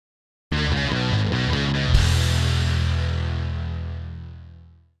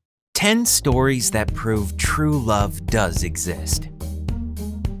10 stories that prove true love does exist.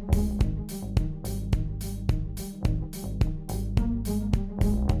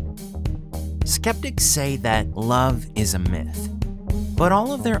 Skeptics say that love is a myth, but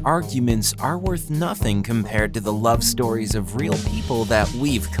all of their arguments are worth nothing compared to the love stories of real people that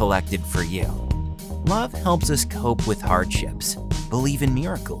we've collected for you. Love helps us cope with hardships, believe in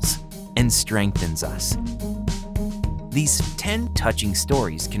miracles, and strengthens us. These 10 touching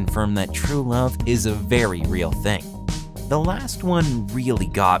stories confirm that true love is a very real thing. The last one really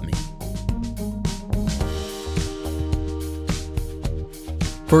got me.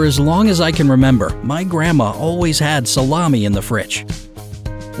 For as long as I can remember, my grandma always had salami in the fridge.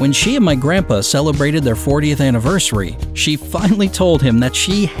 When she and my grandpa celebrated their 40th anniversary, she finally told him that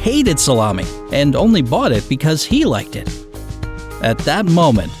she hated salami and only bought it because he liked it. At that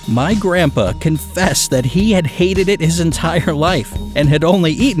moment, my grandpa confessed that he had hated it his entire life and had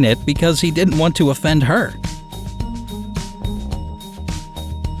only eaten it because he didn't want to offend her.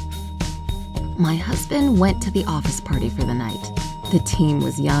 My husband went to the office party for the night. The team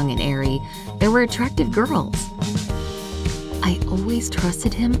was young and airy. There were attractive girls. I always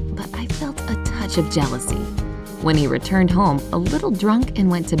trusted him, but I felt a touch of jealousy. When he returned home, a little drunk and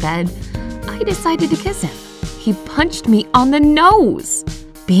went to bed, I decided to kiss him. He punched me on the nose.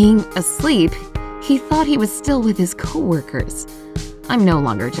 Being asleep, he thought he was still with his coworkers. I'm no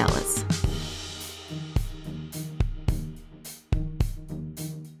longer jealous.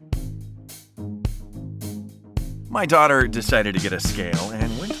 My daughter decided to get a scale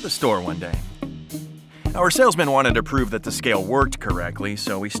and went to the store one day. Our salesman wanted to prove that the scale worked correctly,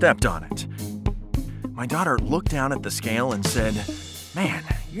 so we stepped on it. My daughter looked down at the scale and said, "Man,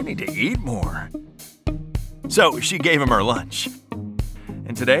 you need to eat more." So she gave him her lunch.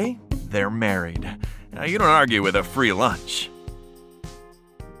 And today, they're married. Now, you don't argue with a free lunch.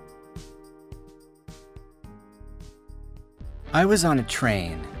 I was on a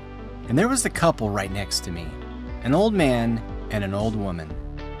train, and there was a couple right next to me, an old man and an old woman.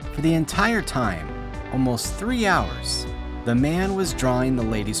 For the entire time, almost 3 hours, the man was drawing the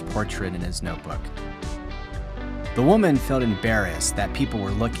lady's portrait in his notebook. The woman felt embarrassed that people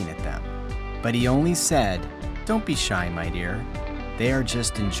were looking at them, but he only said, "Don't be shy, my dear. They are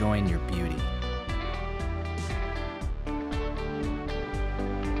just enjoying your beauty."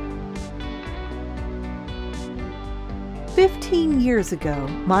 "15 years ago,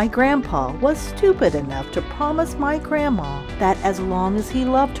 my grandpa was stupid enough to promise my grandma that as long as he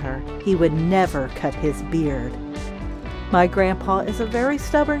loved her, he would never cut his beard. My grandpa is a very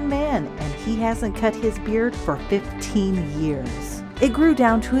stubborn man, and he hasn't cut his beard for 15 years. It grew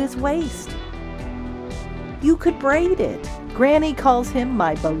down to his waist. You could braid it. Granny calls him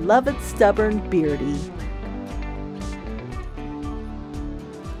my beloved stubborn beardy."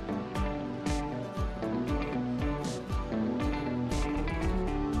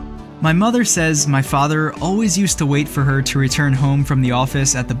 My mother says my father always used to wait for her to return home from the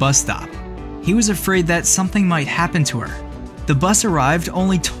office at the bus stop. He was afraid that something might happen to her. The bus arrived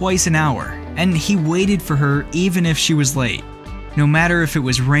only twice an hour, and he waited for her even if she was late. No matter if it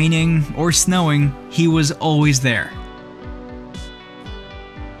was raining or snowing, he was always there.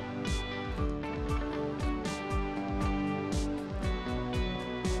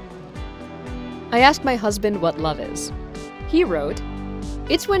 I asked my husband what love is. He wrote,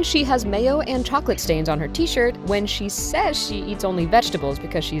 "It's when she has mayo and chocolate stains on her t-shirt when she says she eats only vegetables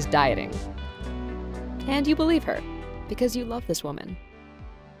because she's dieting." And you believe her, because you love this woman.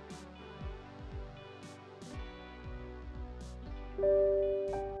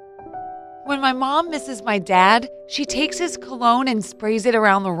 When my mom misses my dad, she takes his cologne and sprays it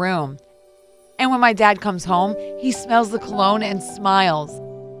around the room. And when my dad comes home, he smells the cologne and smiles.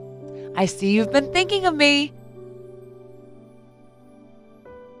 "I see you've been thinking of me."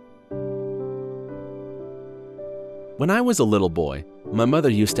 When I was a little boy, my mother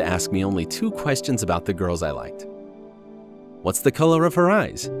used to ask me only 2 questions about the girls I liked. What's the color of her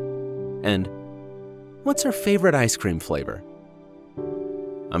eyes? And what's her favorite ice cream flavor?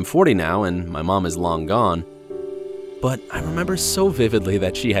 I'm 40 now and my mom is long gone, but I remember so vividly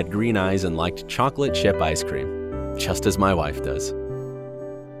that she had green eyes and liked chocolate chip ice cream, just as my wife does.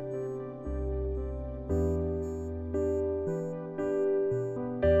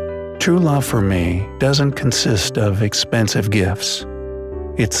 True love for me doesn't consist of expensive gifts.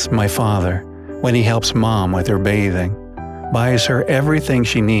 It's my father when he helps mom with her bathing, buys her everything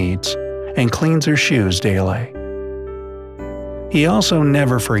she needs, and cleans her shoes daily. He also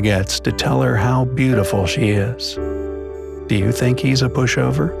never forgets to tell her how beautiful she is. Do you think he's a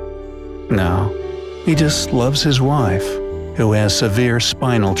pushover? No, he just loves his wife, who has severe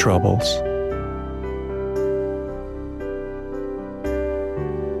spinal troubles.